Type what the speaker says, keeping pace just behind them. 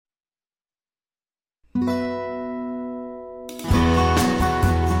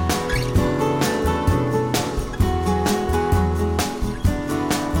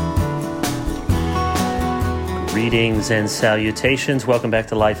Greetings and salutations. Welcome back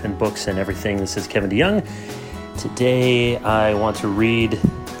to Life and Books and Everything. This is Kevin DeYoung. Today I want to read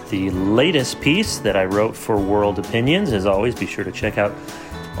the latest piece that I wrote for World Opinions. As always, be sure to check out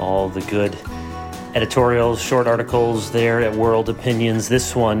all the good editorials, short articles there at World Opinions.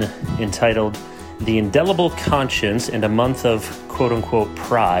 This one entitled The Indelible Conscience and a Month of quote-unquote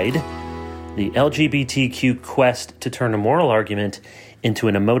Pride, the LGBTQ quest to turn a moral argument into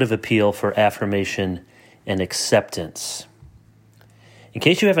an emotive appeal for affirmation and acceptance. In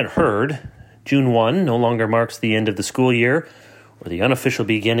case you haven't heard, June 1 no longer marks the end of the school year or the unofficial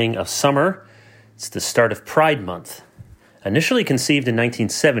beginning of summer. It's the start of Pride Month. Initially conceived in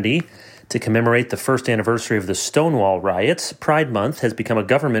 1970 to commemorate the first anniversary of the Stonewall riots, Pride Month has become a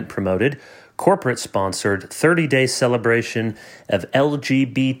government-promoted, corporate-sponsored 30-day celebration of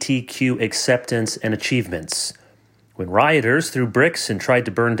LGBTQ acceptance and achievements. When rioters threw bricks and tried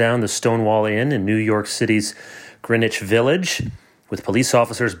to burn down the Stonewall Inn in New York City's Greenwich Village, with police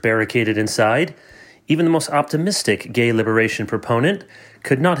officers barricaded inside, even the most optimistic gay liberation proponent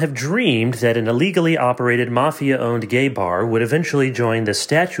could not have dreamed that an illegally operated mafia-owned gay bar would eventually join the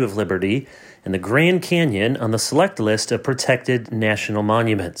Statue of Liberty and the Grand Canyon on the select list of protected national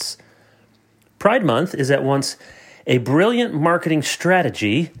monuments. Pride Month is at once a brilliant marketing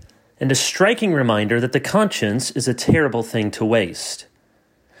strategy and a striking reminder that the conscience is a terrible thing to waste.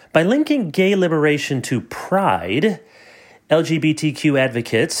 By linking gay liberation to pride, LGBTQ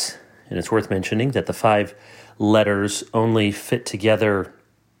advocates, and it's worth mentioning that the 5 letters only fit together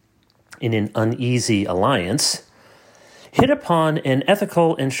in an uneasy alliance, hit upon an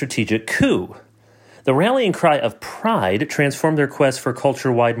ethical and strategic coup. The rallying cry of pride transformed their quest for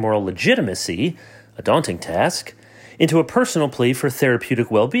culture-wide moral legitimacy, a daunting task, into a personal plea for therapeutic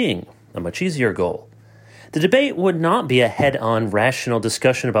well-being, a much easier goal. The debate would not be a head-on rational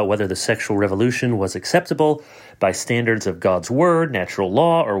discussion about whether the sexual revolution was acceptable by standards of God's word, natural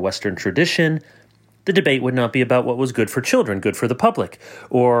law, or Western tradition. The debate would not be about what was good for children, good for the public,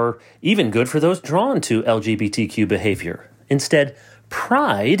 or even good for those drawn to LGBTQ behavior. Instead,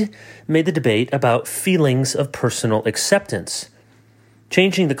 pride made the debate about feelings of personal acceptance.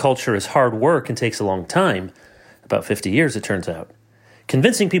 Changing the culture is hard work and takes a long time. About 50 years, it turns out.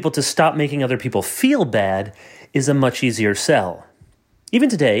 Convincing people to stop making other people feel bad is a much easier sell. Even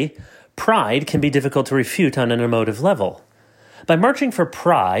today, pride can be difficult to refute on an emotive level. By marching for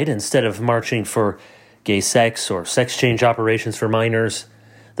pride instead of marching for gay sex or sex change operations for minors,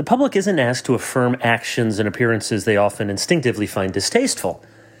 the public isn't asked to affirm actions and appearances they often instinctively find distasteful.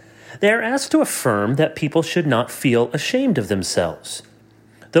 They are asked to affirm that people should not feel ashamed of themselves.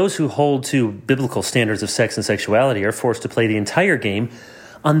 Those who hold to biblical standards of sex and sexuality are forced to play the entire game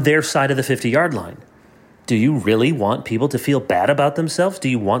on their side of the 50-yard line. Do you really want people to feel bad about themselves? Do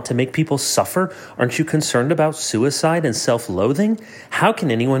you want to make people suffer? Aren't you concerned about suicide and self-loathing? How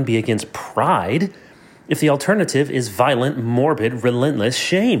can anyone be against pride if the alternative is violent, morbid, relentless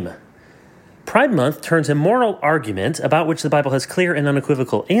shame? Pride Month turns a moral argument about which the Bible has clear and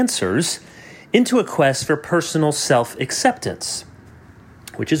unequivocal answers into a quest for personal self-acceptance,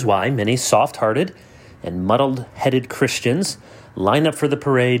 which is why many soft-hearted and muddled-headed Christians line up for the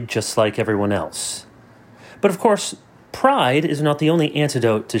parade just like everyone else. But of course, pride is not the only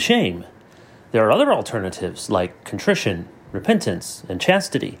antidote to shame. There are other alternatives like contrition, repentance, and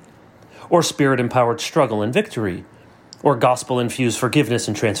chastity, or spirit-empowered struggle and victory, or gospel-infused forgiveness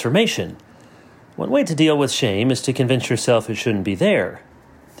and transformation. One way to deal with shame is to convince yourself it shouldn't be there.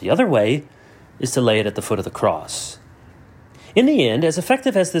 The other way is to lay it at the foot of the cross. In the end, as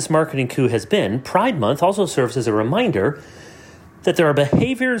effective as this marketing coup has been, Pride Month also serves as a reminder that there are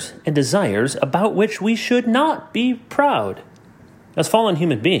behaviors and desires about which we should not be proud. As fallen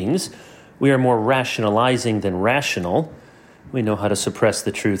human beings, we are more rationalizing than rational. We know how to suppress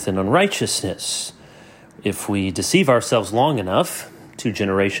the truth in unrighteousness. If we deceive ourselves long enough, 2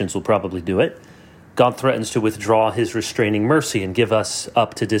 generations will probably do it, God threatens to withdraw his restraining mercy and give us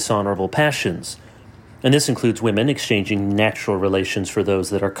up to dishonorable passions. And this includes women exchanging natural relations for those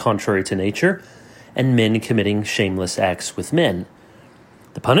that are contrary to nature, and men committing shameless acts with men.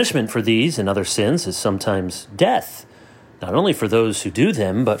 The punishment for these and other sins is sometimes death, not only for those who do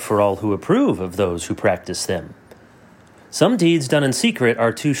them, but for all who approve of those who practice them. Some deeds done in secret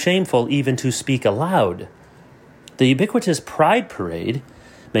are too shameful even to speak aloud. The ubiquitous Pride Parade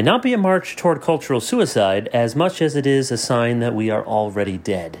may not be a march toward cultural suicide as much as it is a sign that we are already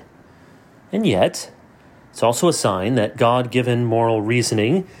dead. And yet, it's also a sign that God-given moral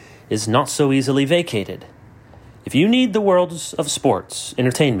reasoning is not so easily vacated. If you need the worlds of sports,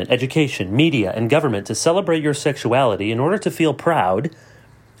 entertainment, education, media, and government to celebrate your sexuality in order to feel proud,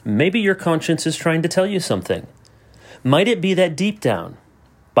 maybe your conscience is trying to tell you something. Might it be that deep down,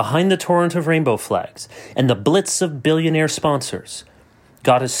 behind the torrent of rainbow flags and the blitz of billionaire sponsors,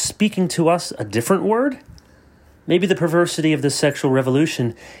 God is speaking to us a different word? Maybe the perversity of the sexual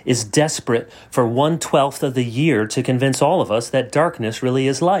revolution is desperate for 1/12 of the year to convince all of us that darkness really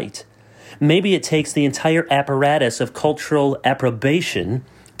is light. Maybe it takes the entire apparatus of cultural approbation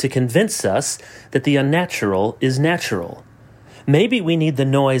to convince us that the unnatural is natural. Maybe we need the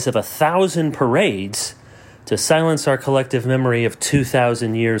noise of 1,000 parades to silence our collective memory of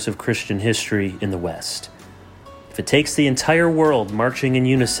 2,000 years of Christian history in the West. If it takes the entire world marching in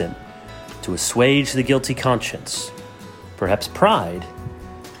unison to assuage the guilty conscience, perhaps pride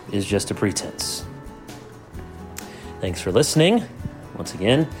is just a pretense. Thanks for listening. Once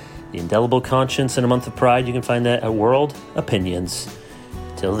again, The Indelible Conscience in a Month of Pride. You can find that at World Opinions.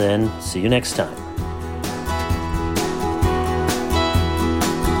 Till then, see you next time.